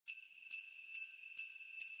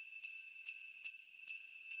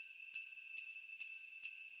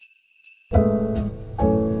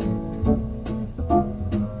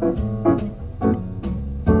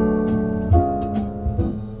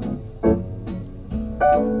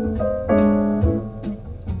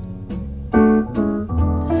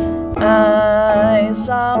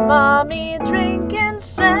saw Mommy drinking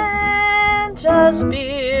Santa's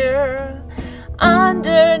beer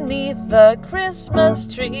underneath the Christmas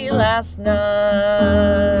tree last night.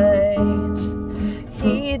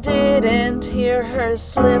 He didn't hear her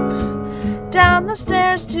slip down the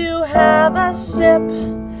stairs to have a sip.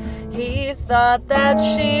 He thought that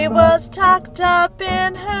she was tucked up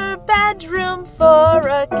in her bedroom for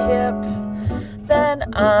a kip.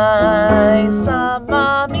 Then I saw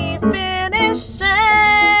Mommy finish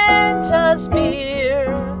Santa's beer,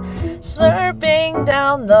 slurping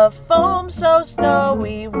down the foam so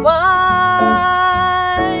snowy white.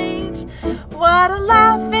 What a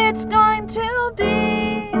laugh it's going to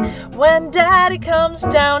be when Daddy comes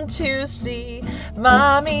down to see.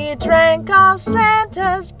 Mommy drank all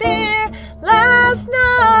Santa's beer last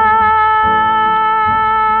night.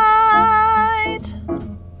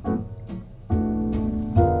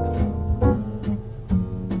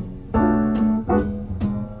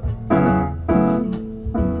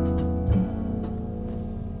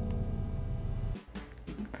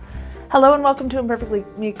 Hello and welcome to Imperfectly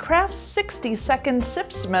Me Crafts 60-second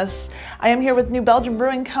Sipsmas. I am here with New Belgium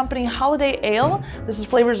Brewing Company Holiday Ale. This is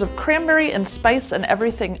flavors of cranberry and spice and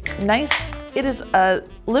everything nice. It is a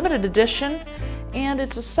limited edition and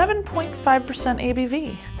it's a 7.5%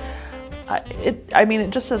 ABV. It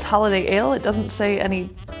just says Holiday Ale. It doesn't say any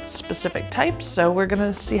specific types, so we're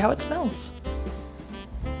gonna see how it smells.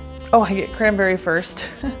 Oh, I get cranberry first.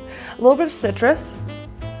 A little bit of citrus.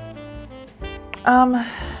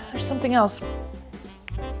 There's something else,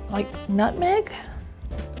 like nutmeg,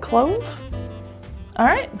 clove. All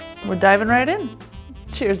right, we're diving right in.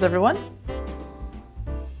 Cheers, everyone.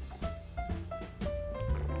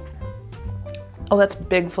 Oh, that's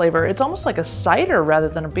big flavor. It's almost like a cider rather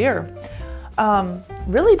than a beer.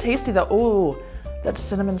 Really tasty though. Oh, that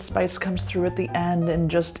cinnamon spice comes through at the end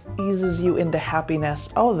and just eases you into happiness.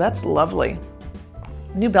 Oh, that's lovely.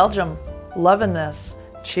 New Belgium, loving this.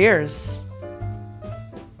 Cheers.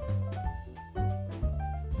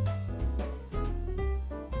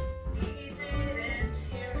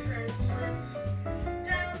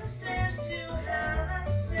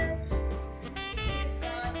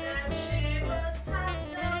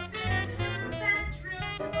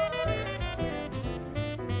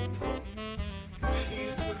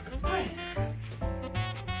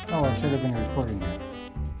 Oh, I should have been recording that.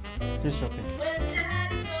 Just joking.